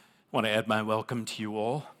I want to add my welcome to you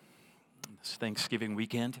all this Thanksgiving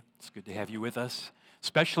weekend. It's good to have you with us,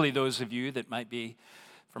 especially those of you that might be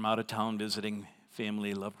from out of town visiting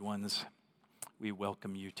family, loved ones. We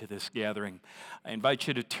welcome you to this gathering. I invite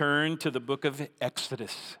you to turn to the book of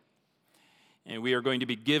Exodus, and we are going to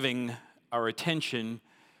be giving our attention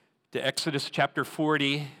to Exodus chapter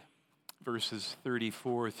 40, verses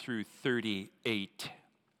 34 through 38.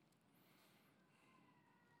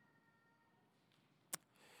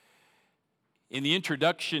 In the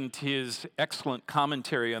introduction to his excellent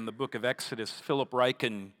commentary on the book of Exodus, Philip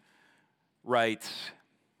Ryken writes,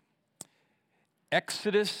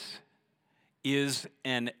 Exodus is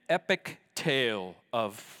an epic tale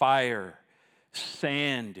of fire,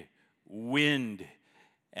 sand, wind,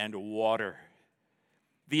 and water.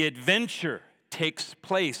 The adventure takes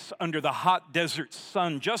place under the hot desert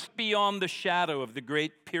sun, just beyond the shadow of the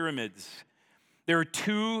great pyramids. There are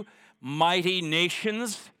two mighty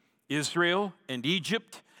nations, Israel and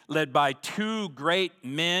Egypt, led by two great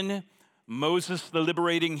men, Moses, the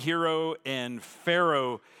liberating hero, and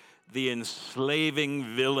Pharaoh, the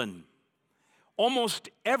enslaving villain. Almost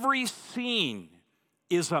every scene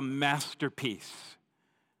is a masterpiece.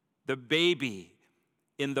 The baby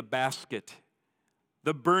in the basket,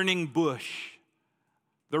 the burning bush,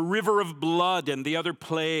 the river of blood and the other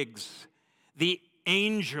plagues, the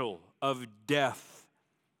angel of death,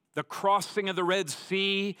 the crossing of the Red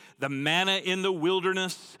Sea, the manna in the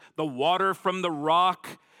wilderness, the water from the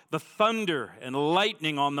rock, the thunder and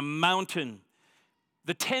lightning on the mountain,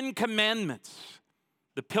 the 10 Commandments,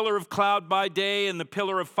 the pillar of cloud by day and the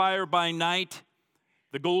pillar of fire by night,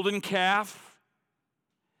 the golden calf,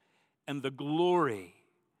 and the glory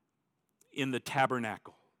in the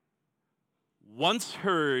tabernacle. Once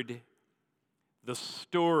heard, the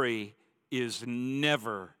story is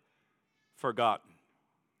never forgotten.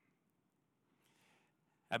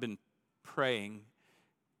 I've been praying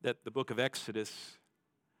that the book of Exodus,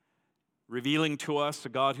 revealing to us a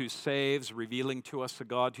God who saves, revealing to us a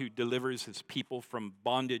God who delivers his people from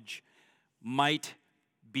bondage, might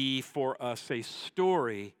be for us a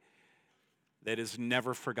story that is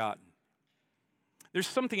never forgotten. There's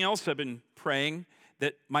something else I've been praying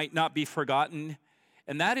that might not be forgotten,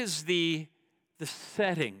 and that is the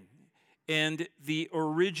setting and the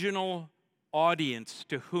original audience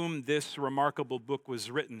to whom this remarkable book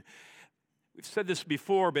was written. We've said this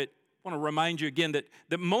before, but I want to remind you again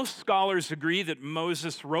that most scholars agree that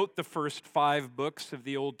Moses wrote the first 5 books of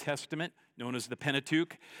the Old Testament, known as the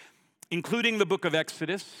Pentateuch, including the book of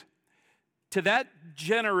Exodus, to that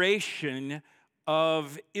generation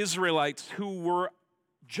of Israelites who were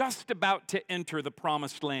just about to enter the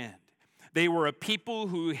Promised Land. They were a people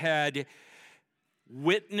who had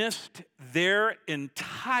witnessed their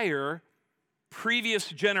entire previous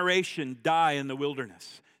generation die in the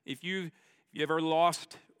wilderness. If you ever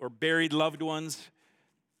lost or buried loved ones,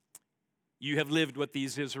 you have lived what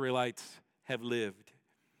these Israelites have lived.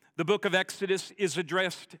 The book of Exodus is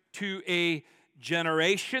addressed to a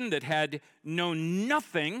generation that had known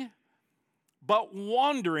nothing but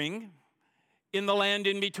wandering in the land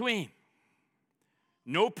in between.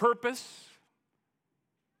 No purpose,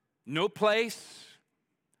 no place,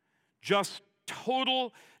 just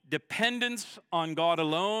total dependence on God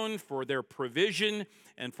alone for their provision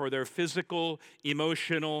and for their physical,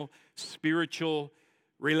 emotional, spiritual,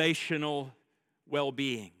 relational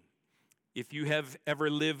well-being. If you have ever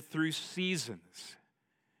lived through seasons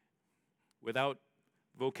without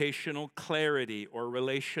vocational clarity or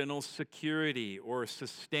relational security or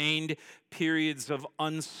sustained periods of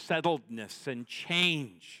unsettledness and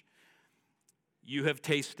change, you have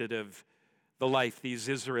tasted of the life these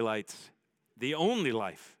Israelites, the only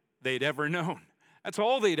life they'd ever known. That's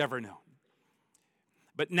all they'd ever known.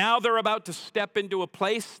 But now they're about to step into a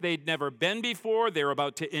place they'd never been before. They're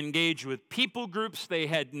about to engage with people groups they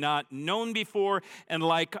had not known before. And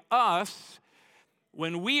like us,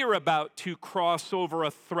 when we are about to cross over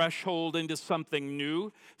a threshold into something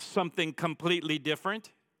new, something completely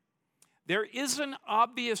different, there is an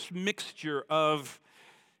obvious mixture of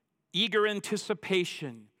eager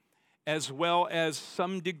anticipation as well as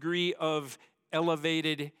some degree of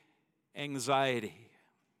elevated anxiety.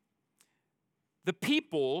 The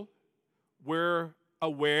people were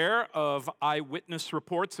aware of eyewitness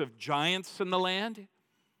reports of giants in the land.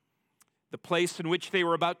 The place in which they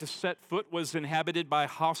were about to set foot was inhabited by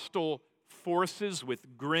hostile forces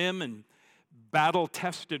with grim and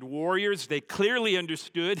battle-tested warriors. They clearly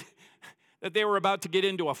understood that they were about to get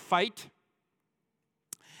into a fight.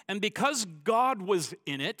 And because God was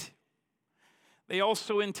in it, they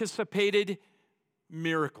also anticipated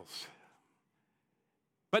miracles,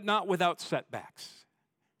 but not without setbacks.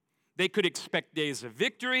 They could expect days of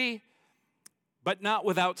victory, but not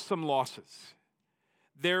without some losses.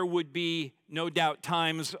 There would be, no doubt,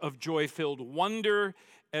 times of joy-filled wonder,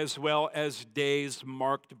 as well as days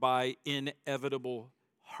marked by inevitable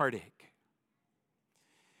heartache.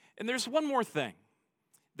 And there's one more thing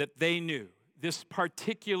that they knew, this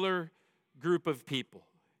particular group of people.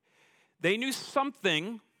 They knew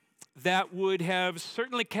something that would have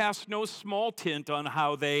certainly cast no small tint on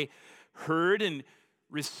how they heard and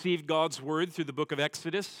received God's word through the book of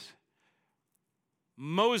Exodus.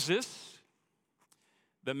 Moses,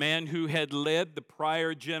 the man who had led the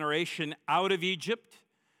prior generation out of Egypt,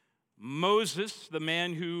 Moses, the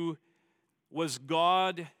man who was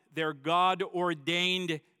God, their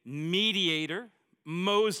God-ordained mediator,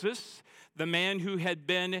 Moses, the man who had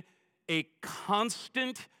been a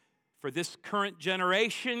constant for this current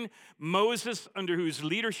generation, Moses, under whose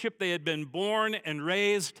leadership they had been born and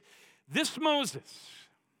raised, this Moses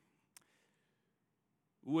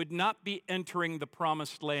would not be entering the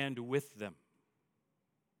promised land with them.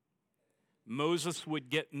 Moses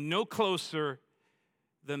would get no closer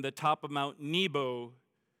than the top of Mount Nebo,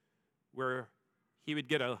 where he would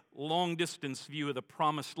get a long-distance view of the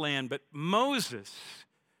promised land. But Moses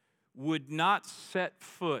would not set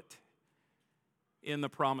foot in the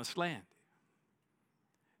promised land.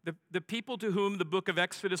 The people to whom the book of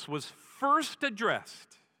Exodus was first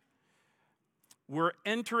addressed were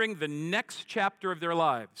entering the next chapter of their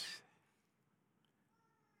lives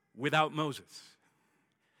without Moses.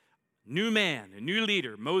 New man, a new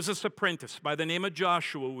leader, Moses' apprentice by the name of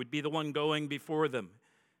Joshua would be the one going before them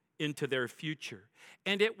into their future.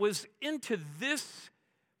 And it was into this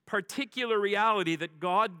particular reality that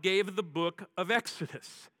God gave the book of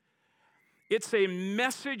Exodus. It's a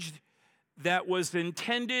message that was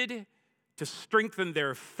intended to strengthen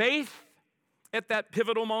their faith at that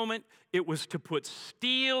pivotal moment. It was to put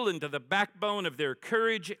steel into the backbone of their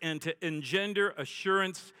courage and to engender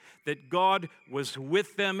assurance that God was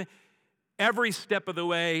with them every step of the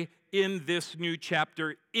way in this new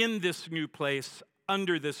chapter, in this new place,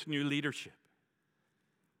 under this new leadership.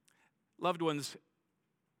 Loved ones,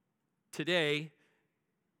 today,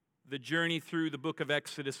 the journey through the book of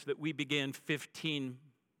Exodus that we began 15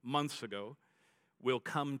 months ago will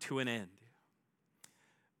come to an end.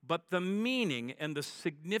 But the meaning and the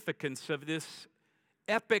significance of this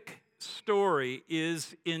epic story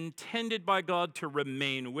is intended by God to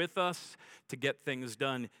remain with us, to get things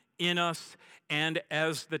done in us, and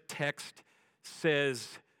as the text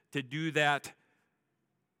says, to do that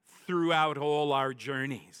throughout all our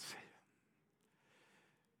journeys.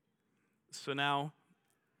 So now,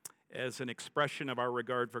 as an expression of our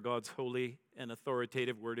regard for God's holy and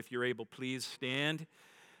authoritative word, if you're able, please stand.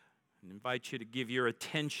 I invite you to give your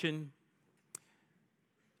attention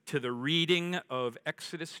to the reading of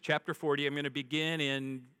Exodus chapter 40. I'm going to begin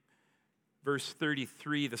in verse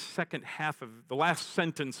 33, the second half of the last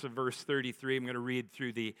sentence of verse 33. I'm going to read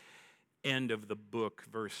through the end of the book,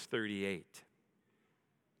 verse 38.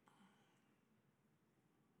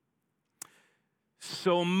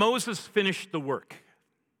 So Moses finished the work.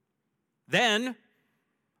 Then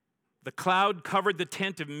the cloud covered the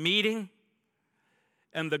tent of meeting,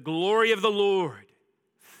 and the glory of the Lord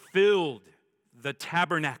filled the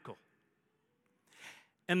tabernacle.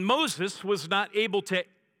 And Moses was not able to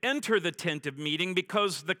enter the tent of meeting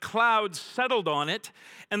because the cloud settled on it,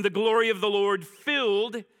 and the glory of the Lord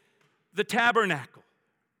filled the tabernacle.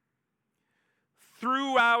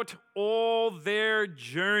 Throughout all their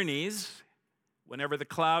journeys, whenever the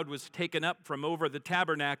cloud was taken up from over the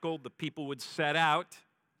tabernacle, the people would set out.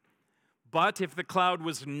 But if the cloud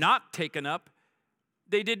was not taken up,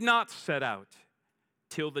 they did not set out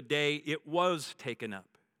till the day it was taken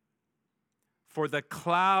up. For the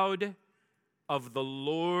cloud of the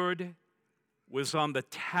Lord was on the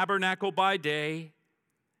tabernacle by day,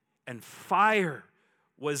 and fire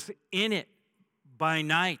was in it by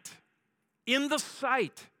night, in the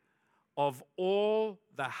sight of all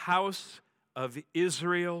the house of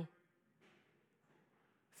Israel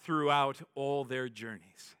throughout all their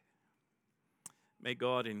journeys. May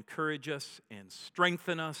God encourage us and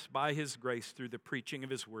strengthen us by His grace through the preaching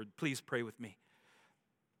of His word. Please pray with me.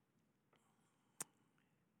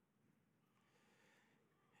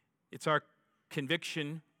 It's our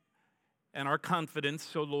conviction and our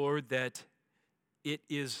confidence, O Lord, that it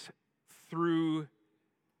is through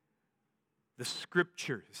the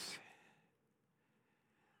Scriptures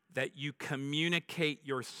that you communicate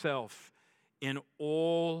yourself in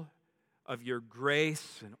all of your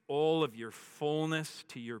grace and all of your fullness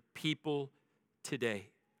to your people today.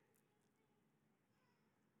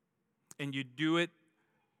 And you do it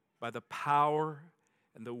by the power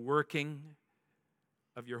and the working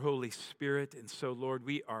of your Holy Spirit. And so, Lord,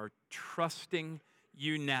 we are trusting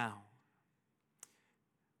you now.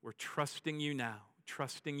 We're trusting you now,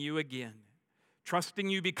 trusting you again, trusting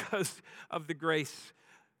you because of the grace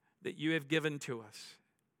that you have given to us,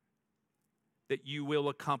 that you will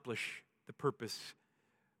accomplish the purpose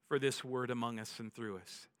for this word among us and through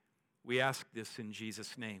us. We ask this in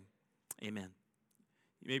Jesus' name. Amen.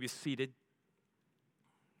 You may be seated.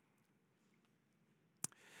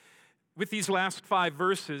 With these last 5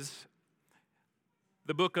 verses,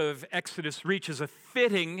 the book of Exodus reaches a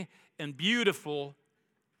fitting and beautiful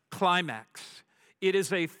climax. It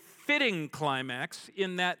is a fitting climax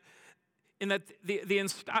in that the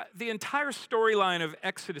entire storyline of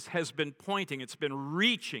Exodus has been pointing, it's been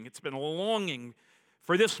reaching, it's been longing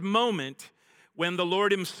for this moment when the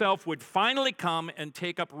Lord himself would finally come and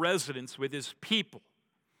take up residence with his people.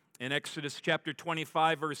 In Exodus chapter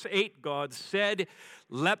 25, verse 8, God said,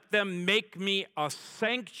 "Let them make me a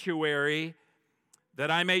sanctuary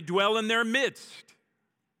that I may dwell in their midst."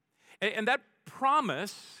 And that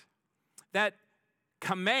promise, that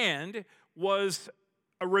command, was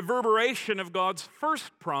a reverberation of God's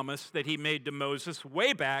first promise that he made to Moses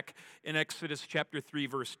way back in Exodus chapter 3,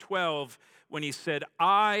 verse 12, when he said,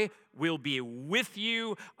 "I will be with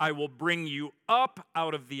you. I will bring you up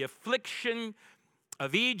out of the affliction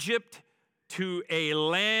of Egypt to a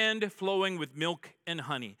land flowing with milk and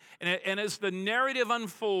honey." And as the narrative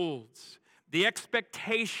unfolds, the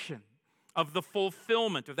expectation of the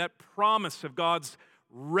fulfillment of that promise of God's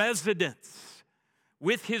residence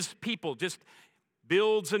with his people just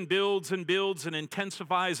builds and builds and builds and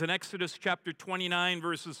intensifies. In Exodus chapter 29,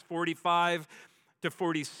 verses 45 to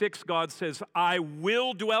 46, God says, "I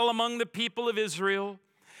will dwell among the people of Israel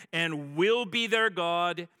and will be their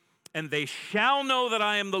God, and they shall know that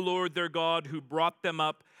I am the Lord their God who brought them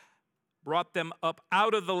up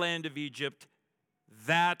out of the land of Egypt,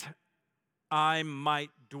 that I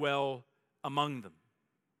might dwell among them."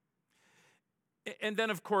 And then,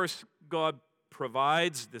 of course, God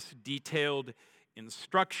provides this detailed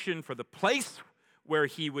instruction for the place where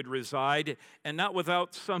he would reside, and not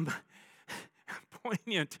without some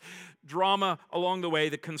poignant drama along the way.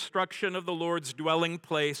 The construction of the Lord's dwelling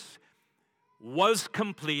place was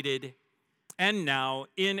completed, and now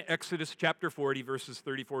in Exodus chapter 40, verses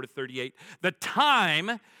 34 to 38, the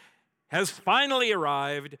time has finally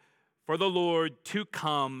arrived for the Lord to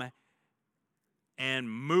come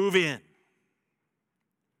and move in.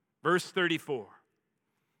 Verse 34,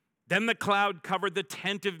 "Then the cloud covered the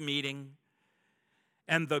tent of meeting,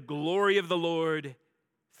 and the glory of the Lord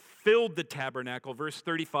filled the tabernacle." Verse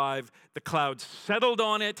 35, "The cloud settled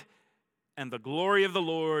on it, and the glory of the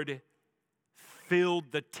Lord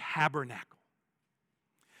filled the tabernacle."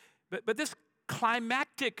 But this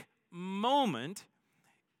climactic moment,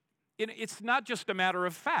 it's not just a matter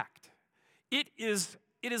of fact. It is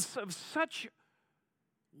of such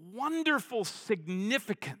wonderful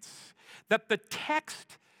significance that the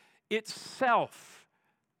text itself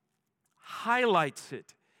highlights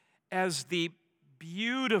it as the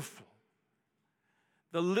beautiful.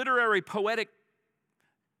 The literary, poetic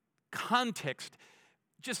context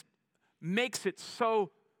just makes it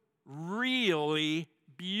so really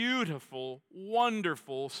beautiful,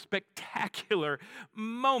 wonderful, spectacular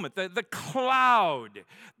moment. The cloud,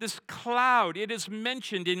 this cloud, it is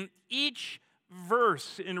mentioned in each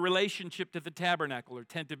verse in relationship to the tabernacle or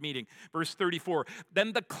tent of meeting. Verse 34,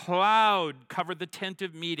 "Then the cloud covered the tent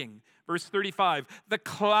of meeting." Verse 35, "The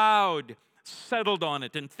cloud settled on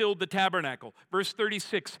it and filled the tabernacle." Verse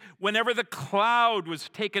 36, "Whenever the cloud was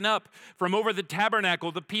taken up from over the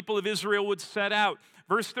tabernacle, the people of Israel would set out."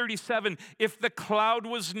 Verse 37, "If the cloud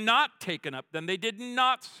was not taken up, then they did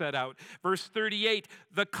not set out." Verse 38,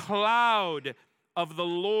 "The cloud of the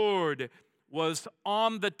Lord was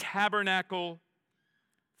on the tabernacle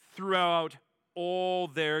throughout all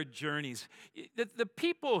their journeys." The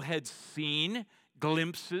people had seen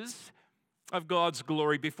glimpses of God's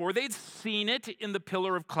glory before. They'd seen it in the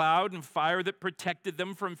pillar of cloud and fire that protected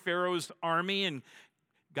them from Pharaoh's army and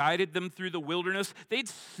guided them through the wilderness. They'd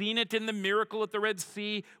seen it in the miracle at the Red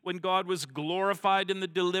Sea when God was glorified in the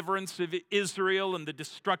deliverance of Israel and the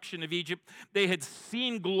destruction of Egypt. They had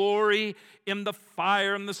seen glory in the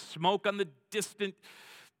fire and the smoke on the distant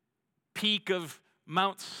peak of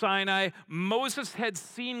Mount Sinai. Moses had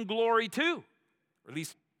seen glory too, or at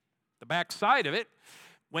least the backside of it,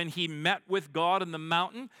 when he met with God on the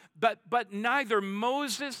mountain. But neither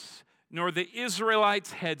Moses nor the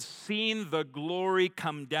Israelites had seen the glory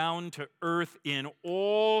come down to earth in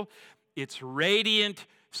all its radiant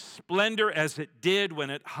splendor as it did when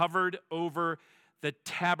it hovered over the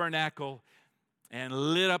tabernacle. and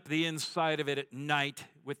lit up the inside of it at night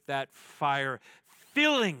with that fire,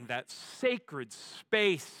 filling that sacred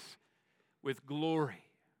space with glory.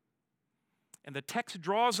 And the text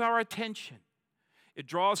draws our attention. It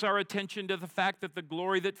draws our attention to the fact that the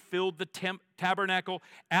glory that filled the tabernacle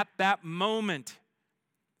at that moment,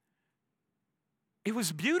 it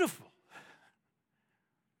was beautiful.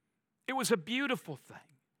 It was a beautiful thing.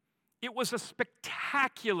 It was a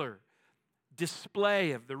spectacular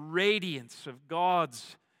display of the radiance of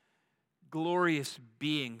God's glorious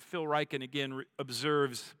being. Phil Ryken again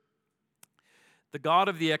observes, the God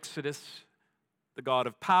of the Exodus, the God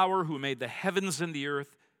of power who made the heavens and the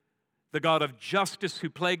earth, the God of justice who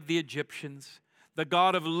plagued the Egyptians, the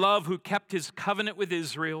God of love who kept his covenant with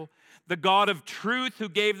Israel, the God of truth who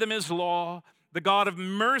gave them his law, the God of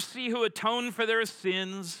mercy who atoned for their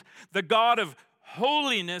sins, the God of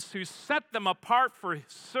holiness who set them apart for his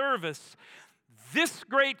service. This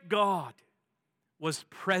great God was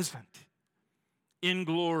present in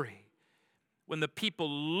glory. When the people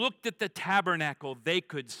looked at the tabernacle, they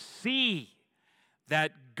could see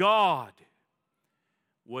that God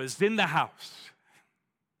was in the house.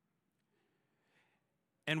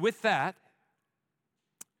 And with that,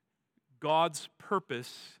 God's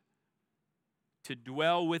purpose to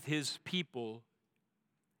dwell with his people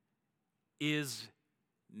is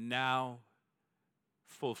now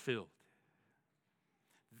fulfilled.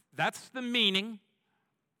 That's the meaning.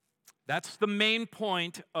 That's the main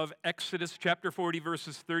point of Exodus chapter 40,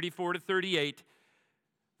 verses 34 to 38.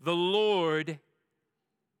 The Lord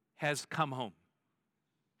has come home.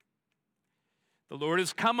 The Lord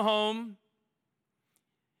has come home.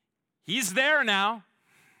 He's there now.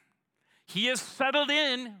 He is settled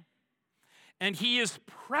in, and he is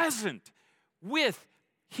present with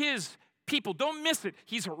his people. Don't miss it.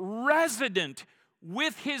 He's resident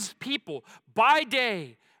with his people by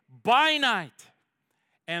day, by night,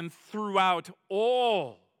 and throughout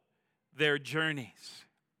all their journeys.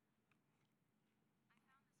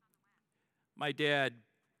 My dad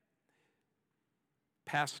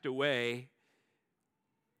passed away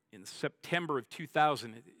in September of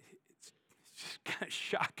 2000. It's just kind of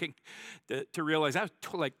shocking to realize that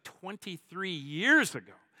was like 23 years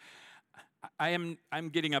ago. I'm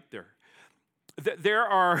getting up there. There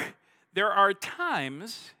are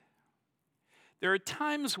times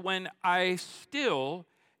when I still,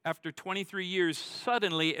 after 23 years,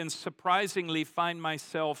 suddenly and surprisingly find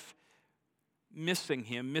myself missing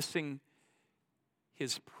him, missing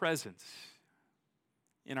his presence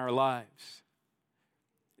in our lives.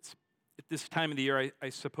 It's at this time of the year, I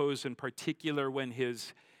suppose, in particular, when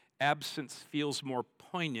his absence feels more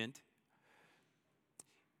poignant.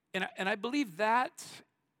 And I believe that's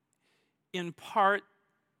in part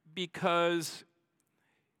because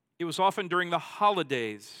it was often during the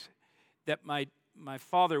holidays that my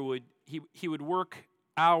father would work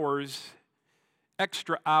hours,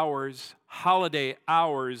 extra hours, holiday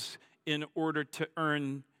hours, in order to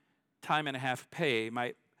earn time and a half pay.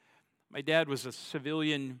 My dad was a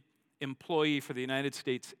civilian employee for the United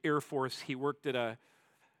States Air Force. He worked at a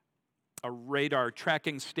radar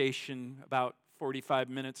tracking station about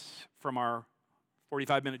 45-minute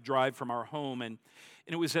drive from our home. And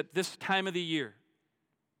it was at this time of the year,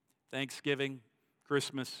 Thanksgiving,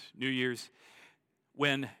 Christmas, New Year's,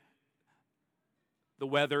 when the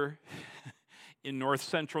weather in north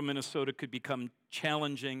central Minnesota could become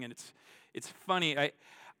challenging. And it's funny, I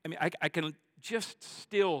can just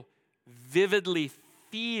still vividly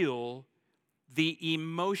feel the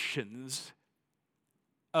emotions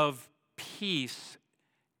of peace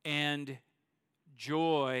and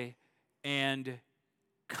joy and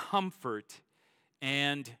comfort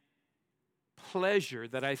and pleasure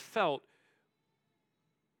that I felt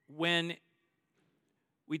when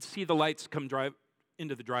we'd see the lights come drive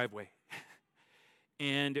into the driveway.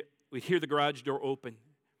 And we'd hear the garage door open,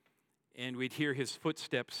 and we'd hear his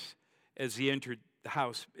footsteps as he entered the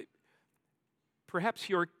house. Perhaps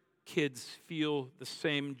your kids feel the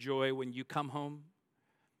same joy when you come home.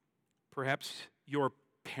 Perhaps your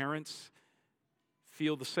parents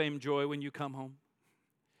feel the same joy when you come home.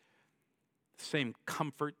 Same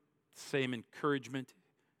comfort, same encouragement,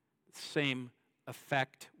 same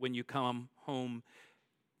effect when you come home.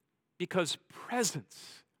 Because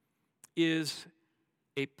presence is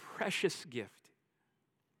a precious gift.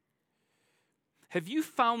 Have you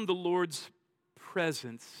found the Lord's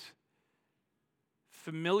presence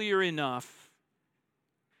familiar enough,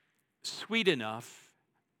 sweet enough,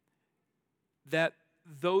 that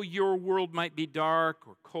though your world might be dark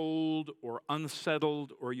or cold or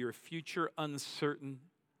unsettled or your future uncertain,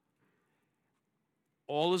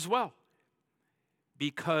 all is well,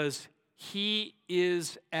 because He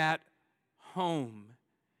is at home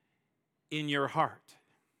in your heart.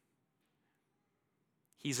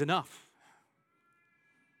 He's enough.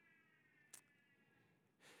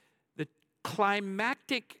 The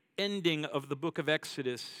climactic ending of the book of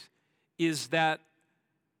Exodus is that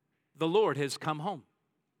the Lord has come home.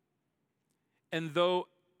 And though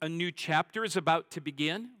a new chapter is about to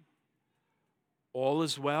begin, all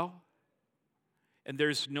is well. And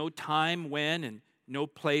there's no time when and no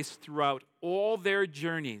place throughout all their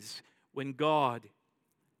journeys when God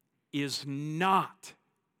is not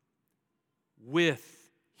with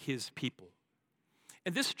his people.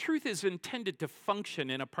 And this truth is intended to function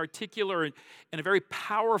in a particular and a very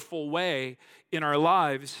powerful way in our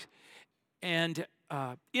lives, and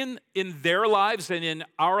in their lives and in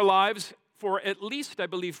our lives for at least, I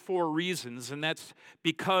believe, 4 reasons. And that's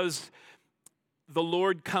because the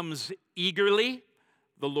Lord comes eagerly,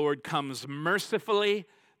 the Lord comes mercifully,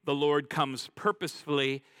 the Lord comes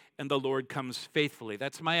purposefully, and the Lord comes faithfully.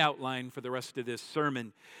 That's my outline for the rest of this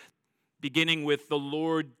sermon, beginning with the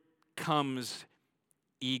Lord comes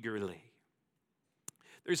eagerly.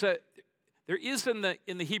 There is in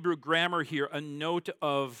the Hebrew grammar here a note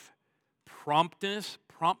of promptness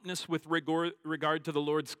with regard to the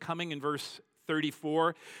Lord's coming in verse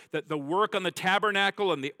 34, that the work on the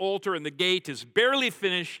tabernacle and the altar and the gate is barely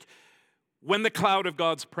finished when the cloud of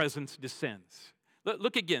God's presence descends.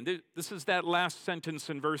 Look again. This is that last sentence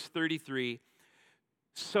in verse 33.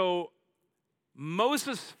 So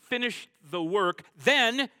Moses finished the work,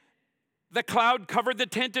 then the cloud covered the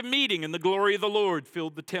tent of meeting, and the glory of the Lord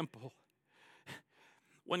filled the temple.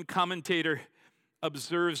 One commentator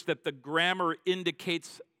observes that the grammar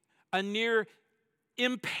indicates a near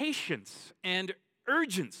impatience and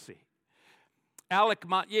urgency. Alec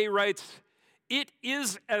Mottier writes, "It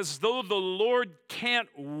is as though the Lord can't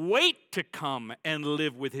wait to come and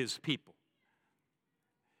live with his people."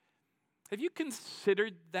 Have you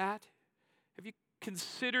considered that? Have you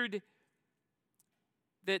considered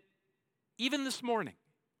that even this morning,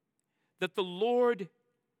 that the Lord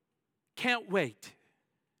can't wait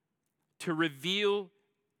to reveal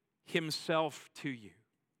himself to you?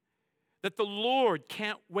 That the Lord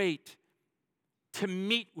can't wait to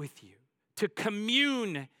meet with you, to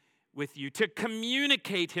commune with you, to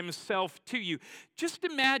communicate himself to you. Just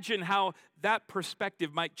imagine how that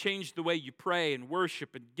perspective might change the way you pray and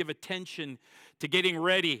worship and give attention to getting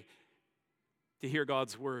ready to hear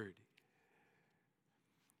God's word.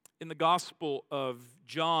 In the Gospel of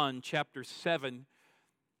John, chapter 7,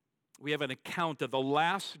 we have an account of the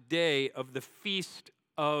last day of the Feast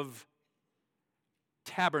of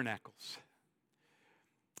Tabernacles.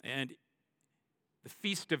 And the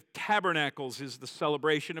Feast of Tabernacles is the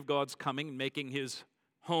celebration of God's coming and making his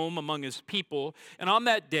home among his people. And on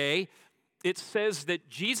that day, it says that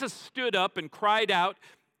Jesus stood up and cried out,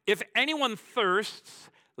 "If anyone thirsts,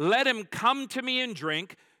 let him come to me and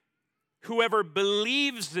drink. Whoever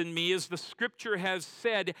believes in me, as the scripture has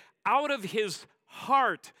said, out of his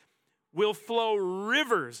heart will flow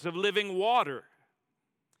rivers of living water."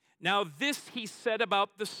 Now this he said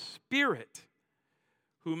about the Spirit,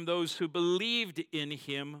 whom those who believed in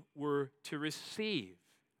him were to receive.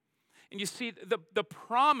 And you see, the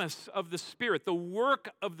promise of the Spirit, the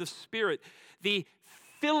work of the Spirit, the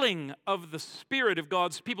filling of the Spirit of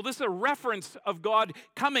God's people. This is a reference of God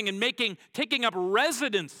coming and taking up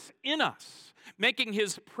residence in us, making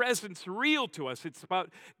his presence real to us. It's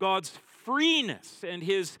about God's freeness and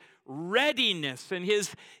his readiness and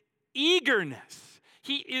his eagerness.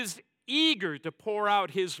 He is eager to pour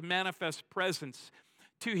out his manifest presence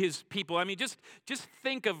to his people. I mean, just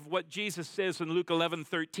think of what Jesus says in Luke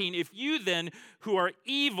 11:13. "If you then, who are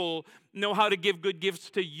evil, know how to give good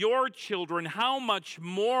gifts to your children, how much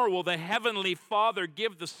more will the heavenly Father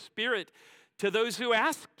give the Spirit to those who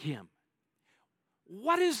ask him?"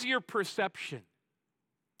 What is your perception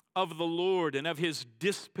of the Lord and of his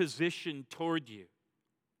disposition toward you?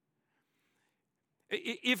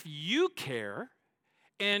 If you care,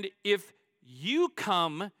 and if you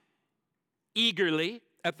come eagerly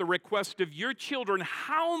at the request of your children,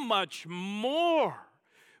 how much more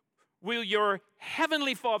will your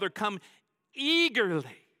heavenly Father come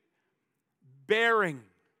eagerly, bearing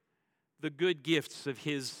the good gifts of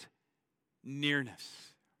his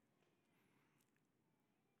nearness?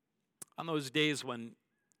 On those days when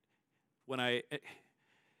I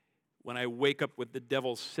wake up with the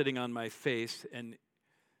devil sitting on my face, and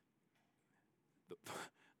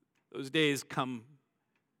those days come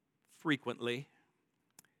frequently.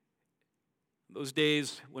 Those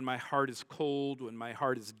days when my heart is cold, when my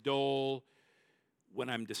heart is dull, when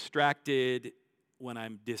I'm distracted, when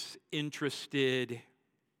I'm disinterested.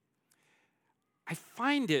 I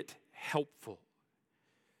find it helpful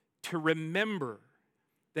to remember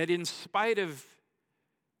that in spite of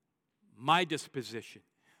my disposition,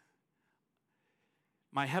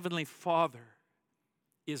 my Heavenly Father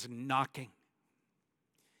is knocking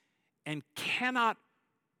and cannot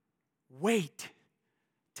wait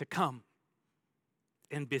to come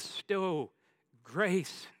and bestow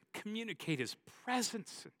grace, communicate His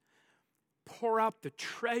presence, and pour out the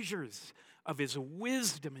treasures of His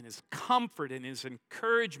wisdom and His comfort and His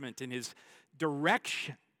encouragement and His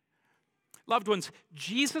direction. Loved ones,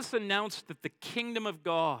 Jesus announced that the kingdom of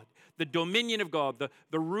God, the dominion of God,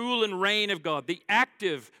 the rule and reign of God, the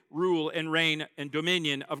active rule and reign and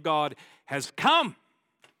dominion of God has come.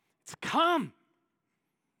 It's come.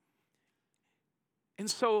 And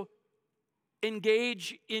so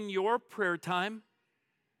engage in your prayer time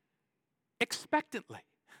expectantly.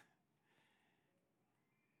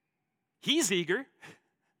 He's eager.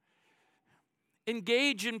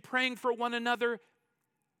 Engage in praying for one another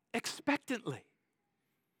expectantly.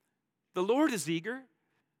 The Lord is eager.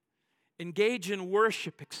 Engage in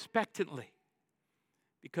worship expectantly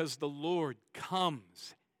because the Lord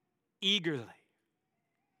comes eagerly.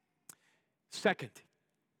 Second,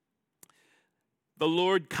 the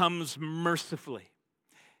Lord comes mercifully.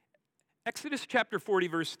 Exodus chapter 40,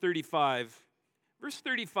 verse 35. Verse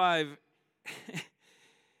 35,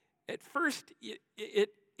 at first,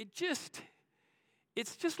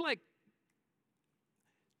 it's just like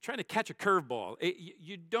trying to catch a curveball.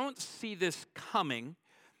 You don't see this coming.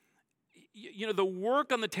 You know, the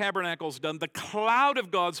work on the tabernacle is done. The cloud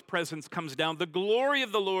of God's presence comes down. The glory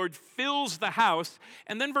of the Lord fills the house.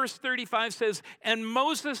 And then verse 35 says, and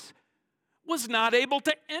Moses was not able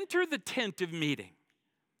to enter the tent of meeting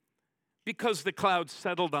because the cloud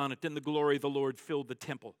settled on it and the glory of the Lord filled the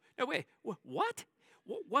temple. No, wait, what?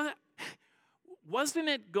 What? Wasn't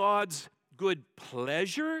it God's good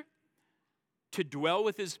pleasure to dwell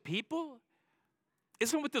with His people?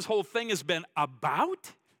 Isn't what this whole thing has been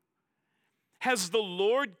about? Has the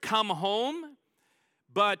Lord come home,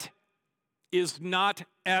 but is not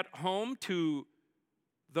at home to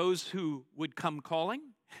those who would come calling?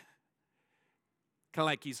 Kind of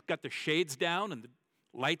like He's got the shades down and the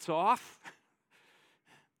lights off.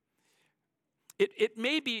 It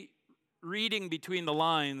may be reading between the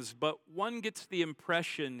lines, but one gets the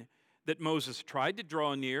impression that Moses tried to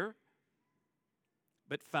draw near,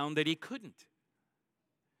 but found that he couldn't.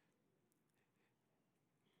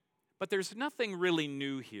 But there's nothing really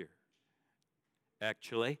new here,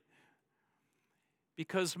 actually,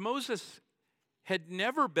 because Moses had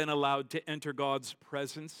never been allowed to enter God's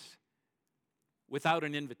presence without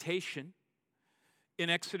an invitation.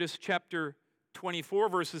 In Exodus chapter 24,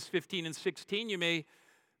 verses 15 and 16, you may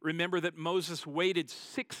remember that Moses waited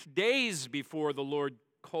 6 days before the Lord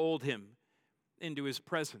called him into His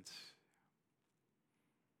presence.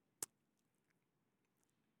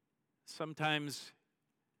 Sometimes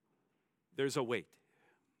there's a wait.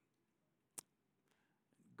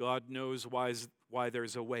 God knows why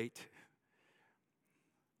there's a wait.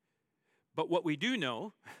 But what we do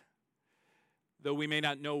know, though we may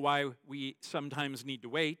not know why we sometimes need to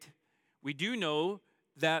wait, we do know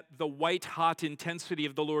that the white-hot intensity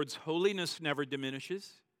of the Lord's holiness never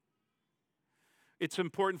diminishes. It's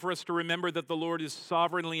important for us to remember that the Lord is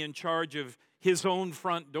sovereignly in charge of His own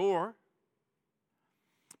front door.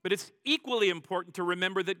 But it's equally important to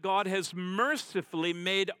remember that God has mercifully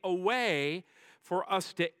made a way for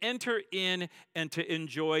us to enter in and to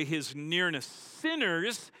enjoy His nearness.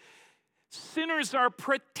 Sinners are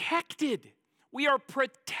protected. We are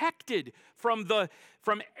protected from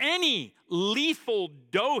any lethal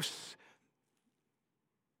dose.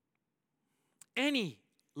 Any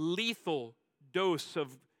lethal dose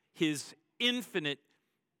of His infinite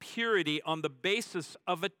purity on the basis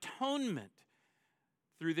of atonement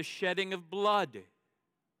through the shedding of blood.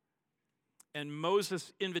 And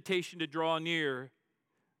Moses' invitation to draw near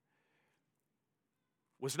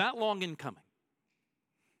was not long in coming.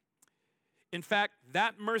 In fact,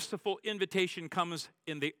 that merciful invitation comes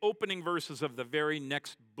in the opening verses of the very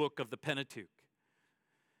next book of the Pentateuch.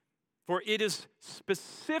 For it is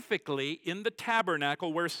specifically in the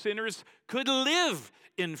tabernacle where sinners could live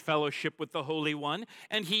in fellowship with the Holy One,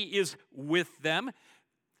 and He is with them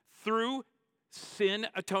through sin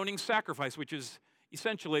atoning sacrifice, which is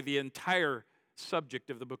essentially the entire subject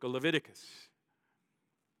of the book of Leviticus.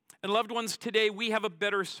 And loved ones, today we have a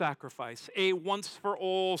better sacrifice, a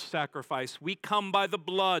once-for-all sacrifice. We come by the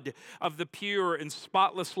blood of the pure and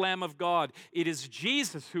spotless Lamb of God. It is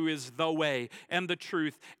Jesus who is the way and the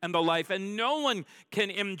truth and the life. And no one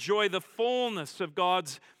can enjoy the fullness of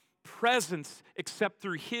God's presence except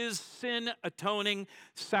through his sin-atoning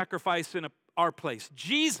sacrifice in our place.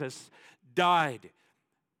 Jesus died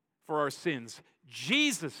for our sins.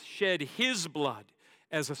 Jesus shed his blood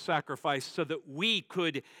as a sacrifice so that we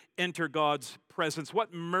could enter God's presence.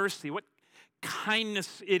 What mercy, what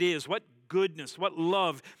kindness it is, what goodness, what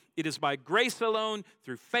love. It is by grace alone,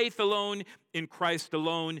 through faith alone, in Christ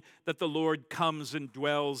alone, that the Lord comes and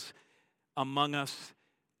dwells among us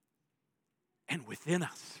and within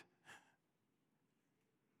us.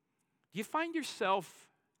 Do you find yourself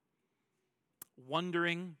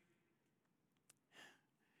wondering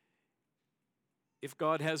if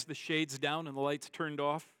God has the shades down and the lights turned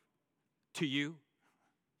off to you?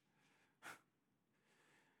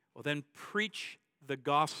 Well, then preach the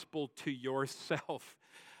gospel to yourself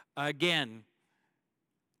again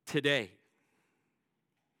today.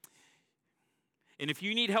 And if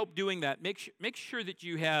you need help doing that, make sure that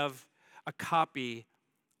you have a copy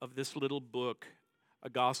of this little book, A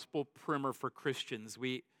Gospel Primer for Christians.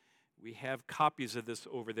 We have copies of this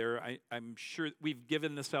over there. I'm sure we've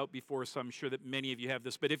given this out before, so I'm sure that many of you have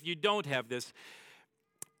this. But if you don't have this,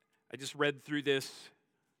 I just read through this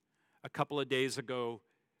a couple of days ago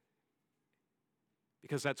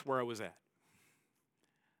because that's where I was at.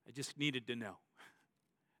 I just needed to know.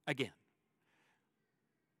 Again,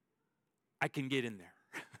 I can get in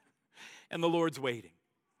there. And the Lord's waiting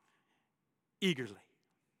eagerly.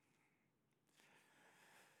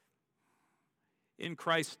 In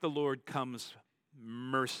Christ, the Lord comes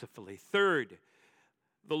mercifully. Third,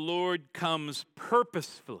 the Lord comes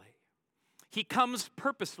purposefully. He comes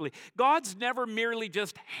purposefully. God's never merely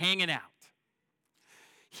just hanging out.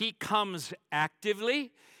 He comes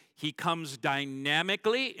actively. He comes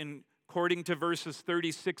dynamically. And according to verses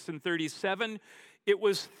 36 and 37, it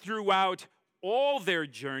was throughout all their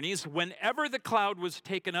journeys, whenever the cloud was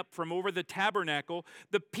taken up from over the tabernacle,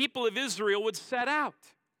 the people of Israel would set out.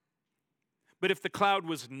 But if the cloud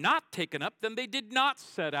was not taken up, then they did not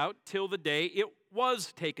set out till the day it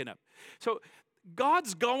was taken up. So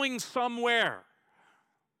God's going somewhere.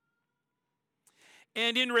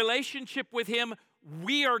 And in relationship with him,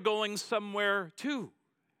 we are going somewhere too.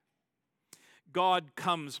 God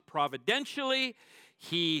comes providentially.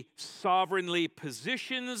 He sovereignly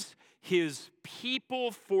positions his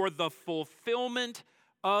people for the fulfillment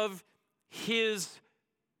of his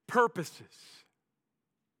purposes.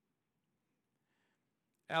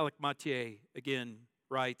 Alec Mottier again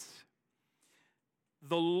writes,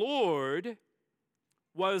 "The Lord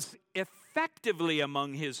was effectively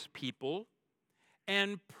among his people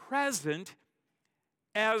and present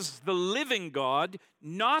as the living God,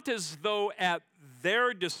 not as though at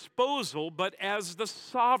their disposal, but as the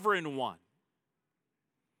sovereign one.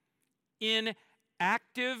 In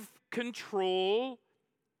active control,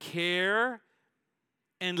 care,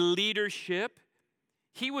 and leadership,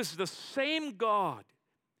 he was the same God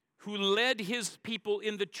who led his people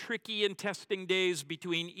in the tricky and testing days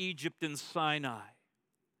between Egypt and Sinai."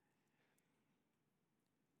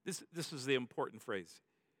 This is the important phrase.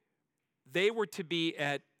 They were to be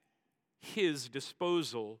at his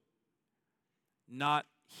disposal, not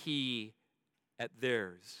he at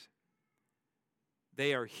theirs.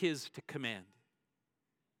 They are his to command.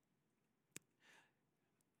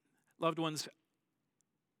 Loved ones,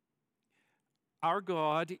 our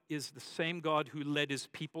God is the same God who led his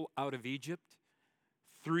people out of Egypt,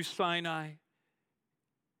 through Sinai,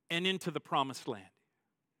 and into the promised land.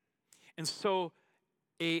 And so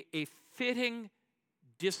a fitting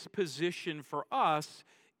disposition for us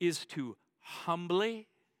is to humbly,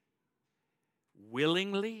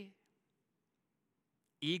 willingly,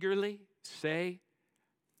 eagerly say,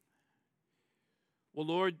 "Well,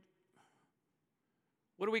 Lord,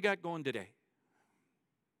 what do we got going today?"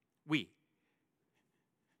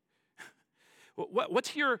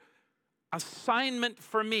 What's your assignment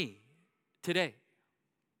for me today?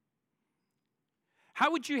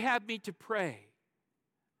 How would you have me to pray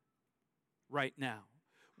right now?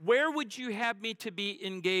 Where would you have me to be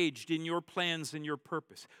engaged in your plans and your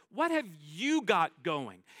purpose? What have you got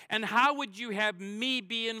going? And how would you have me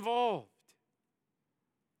be involved?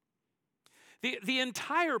 The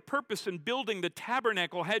entire purpose in building the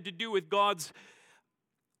tabernacle had to do with God's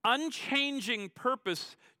unchanging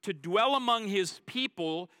purpose to dwell among his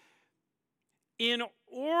people in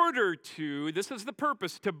order to, this is the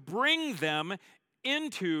purpose, to bring them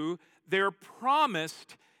into their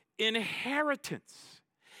promised inheritance.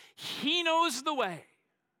 He knows the way.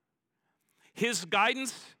 His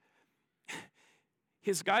guidance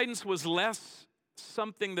was less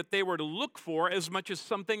something that they were to look for as much as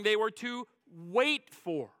something they were to wait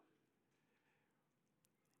for.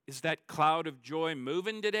 Is that cloud of joy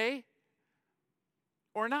moving today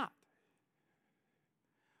or not?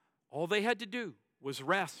 All they had to do was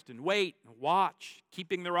rest and wait and watch,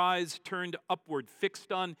 keeping their eyes turned upward,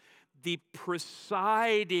 fixed on the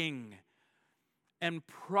presiding and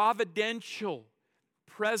providential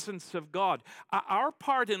presence of God. Our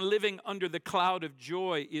part in living under the cloud of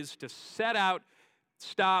joy is to set out,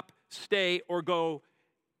 stop, stay, or go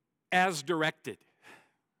as directed.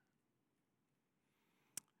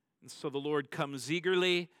 And so the Lord comes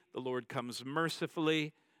eagerly, the Lord comes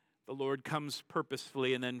mercifully, the Lord comes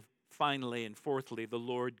purposefully, and then finally and fourthly, the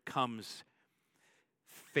Lord comes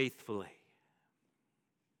faithfully.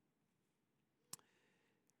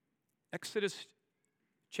 Exodus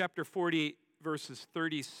chapter 40, verses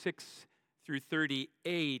 36 through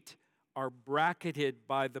 38 are bracketed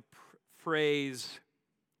by the phrase,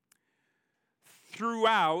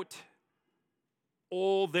 throughout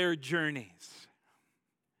all their journeys.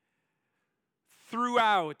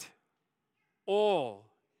 Throughout all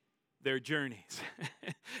their journeys.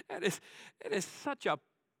 It is such a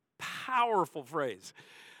powerful phrase.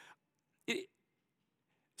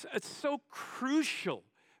 It's so crucial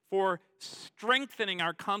for strengthening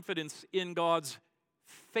our confidence in God's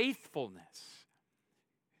faithfulness.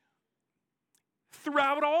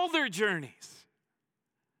 Throughout all their journeys.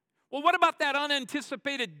 Well, what about that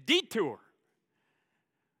unanticipated detour?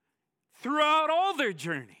 Throughout all their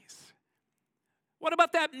journeys. What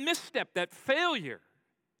about that misstep, that failure?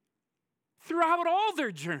 Throughout all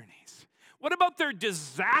their journeys. What about their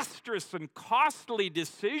disastrous and costly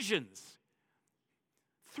decisions?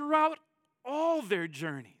 Throughout all their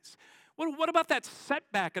journeys. What about that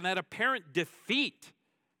setback and that apparent defeat?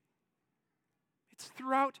 It's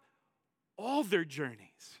throughout all their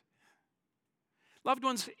journeys. Loved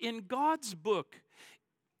ones, in God's book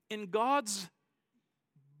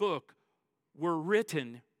were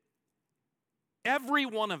written, every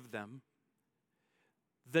one of them,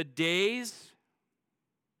 the days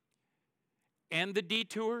and the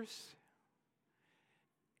detours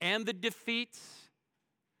and the defeats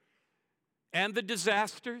and the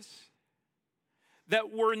disasters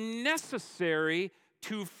that were necessary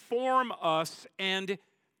to form us and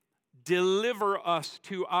deliver us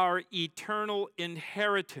to our eternal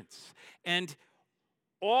inheritance. And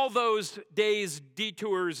all those days,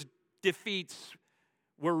 detours, defeats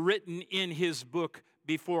were written in his book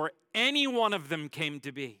before any one of them came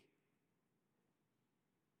to be.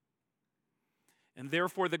 And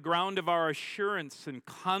therefore, the ground of our assurance and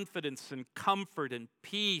confidence and comfort and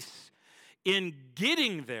peace in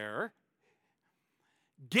getting there,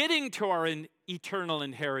 getting to our eternal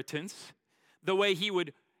inheritance, the way he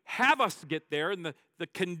would have us get there and the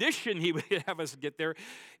condition he would have us get there,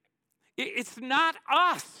 it's not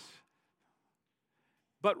us,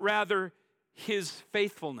 but rather his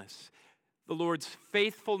faithfulness. The Lord's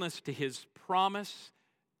faithfulness to his promise,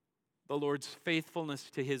 the Lord's faithfulness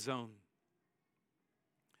to his own.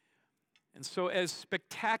 And so as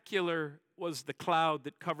spectacular was the cloud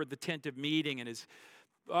that covered the tent of meeting, and as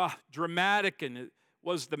dramatic and it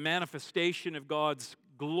was the manifestation of God's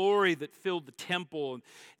glory that filled the temple. And,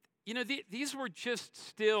 you know, these were just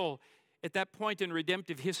still, at that point in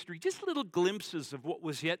redemptive history, just little glimpses of what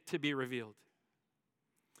was yet to be revealed.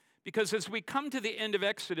 Because as we come to the end of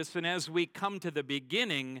Exodus and as we come to the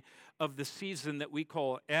beginning of the season that we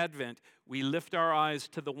call Advent, we lift our eyes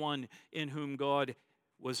to the one in whom God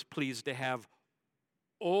was pleased to have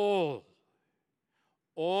all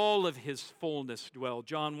of his fullness dwell.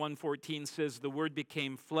 John 1:14 says, the Word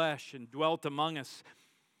became flesh and dwelt among us,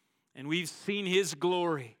 and we've seen his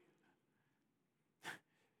glory.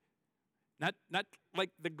 Not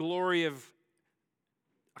like the glory of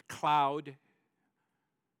a cloud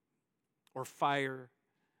or fire,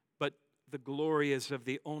 but the glory is of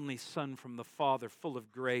the only Son from the Father, full of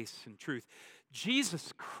grace and truth.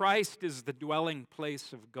 Jesus Christ is the dwelling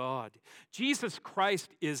place of God. Jesus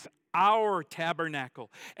Christ is our tabernacle.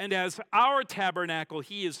 And as our tabernacle,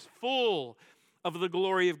 he is full of the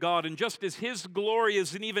glory of God. And just as his glory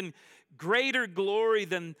is an even greater glory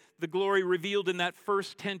than the glory revealed in that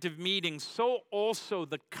first tent of meeting, so also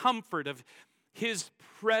the comfort of his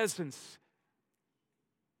presence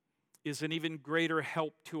is an even greater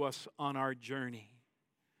help to us on our journey.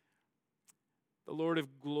 The Lord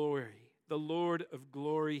of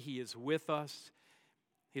glory, he is with us.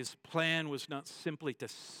 His plan was not simply to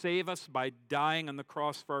save us by dying on the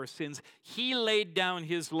cross for our sins. He laid down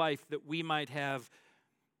his life that we might have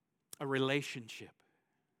a relationship.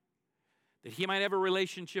 That he might have a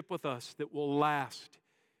relationship with us that will last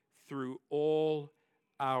through all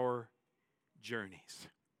our journeys.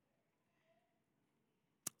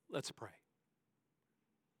 Let's pray.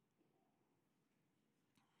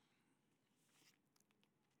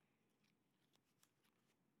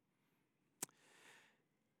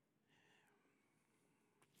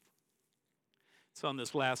 It's on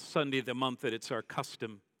this last Sunday of the month that it's our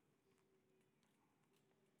custom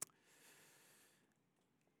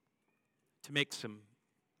to make some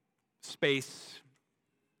space,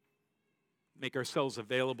 make ourselves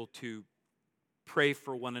available to pray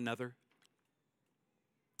for one another.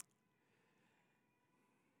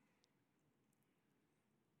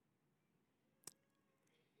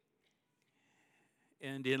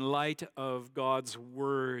 And in light of God's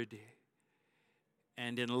word,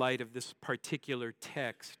 and in light of this particular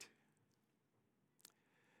text,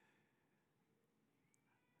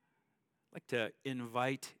 I'd like to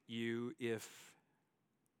invite you, I'd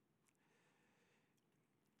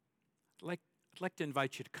like to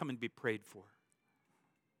invite you to come and be prayed for.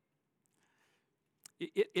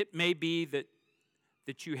 It may be that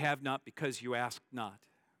you have not because you asked not.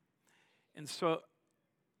 And so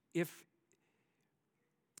if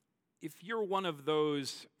you're one of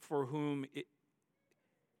those for whom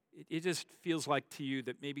it just feels like to you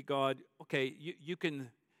that maybe God, okay, you can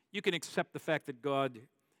accept the fact that God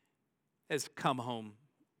has come home.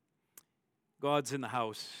 God's in the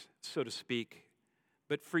house, so to speak.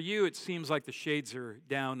 But for you, it seems like the shades are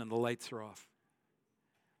down and the lights are off.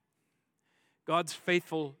 God's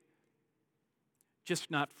faithful,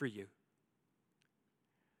 just not for you.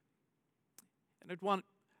 And I'd want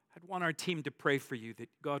our team to pray for you that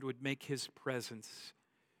God would make his presence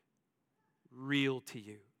real to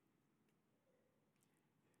you.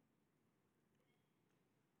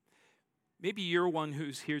 Maybe you're one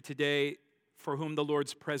who's here today for whom the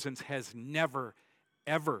Lord's presence has never,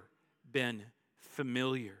 ever been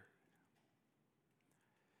familiar.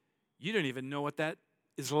 You don't even know what that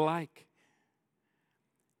is like.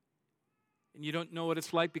 And you don't know what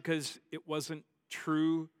it's like because it wasn't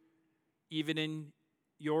true even in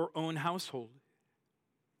your own household.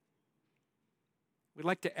 We'd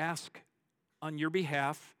like to ask on your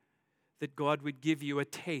behalf that God would give you a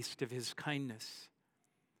taste of his kindness.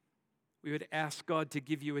 We would ask God to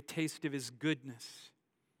give you a taste of his goodness.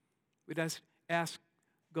 We'd ask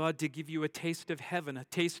God to give you a taste of heaven, a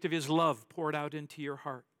taste of his love poured out into your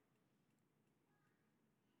heart.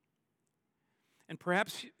 And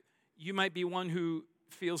perhaps you might be one who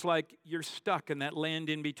feels like you're stuck in that land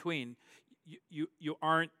in between. You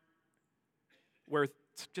aren't where,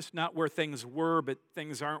 it's just not where things were, but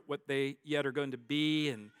things aren't what they yet are going to be.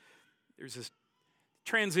 And there's this,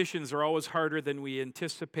 transitions are always harder than we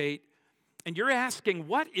anticipate. And you're asking,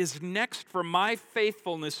 what is next for my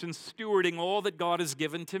faithfulness in stewarding all that God has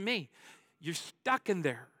given to me? You're stuck in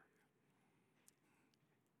there.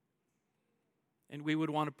 And we would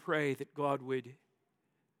want to pray that God would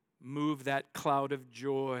move that cloud of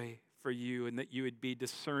joy for you and that you would be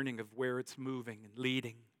discerning of where it's moving and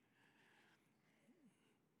leading.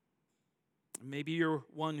 Maybe you're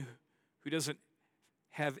one who doesn't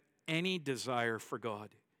have any desire for God.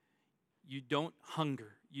 You don't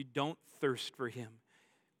hunger. You don't thirst for him.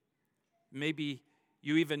 Maybe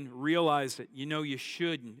you even realize that you know you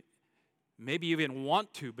should. And maybe you even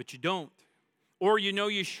want to, but you don't. Or you know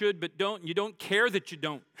you should, but don't. And you don't care that you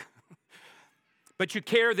don't. But you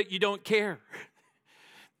care that you don't care.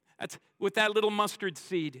 That's, with that little mustard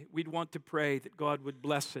seed, we'd want to pray that God would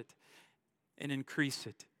bless it and increase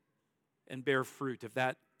it and bear fruit of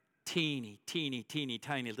that teeny,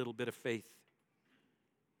 tiny little bit of faith.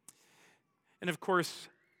 And of course,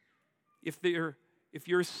 if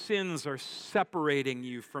your sins are separating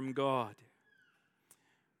you from God,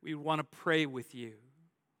 we want to pray with you.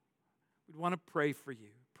 We want to pray for you,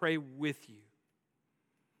 pray with you.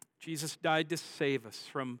 Jesus died to save us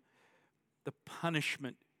from the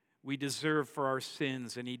punishment we deserve for our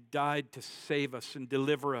sins, and he died to save us and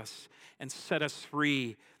deliver us and set us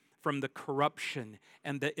free from the corruption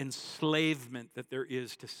and the enslavement that there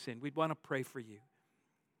is to sin. We'd want to pray for you.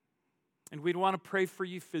 And we'd want to pray for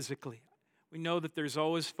you physically. We know that there's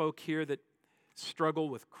always folk here that struggle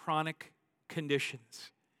with chronic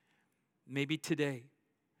conditions. Maybe today,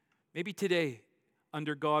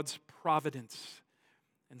 under God's providence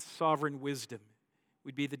and sovereign wisdom,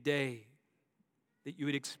 would be the day that you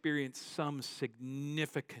would experience some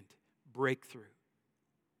significant breakthrough.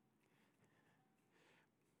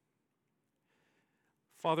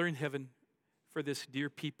 Father in heaven, for this dear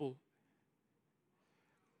people,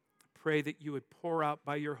 pray that you would pour out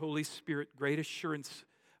by your Holy Spirit great assurance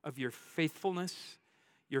of your faithfulness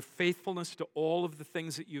to all of the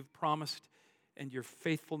things that you've promised, and your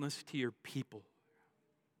faithfulness to your people.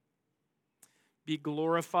 Be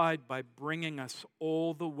glorified by bringing us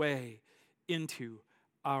all the way into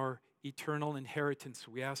our eternal inheritance.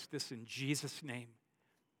 We ask this in Jesus' name.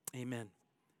 Amen.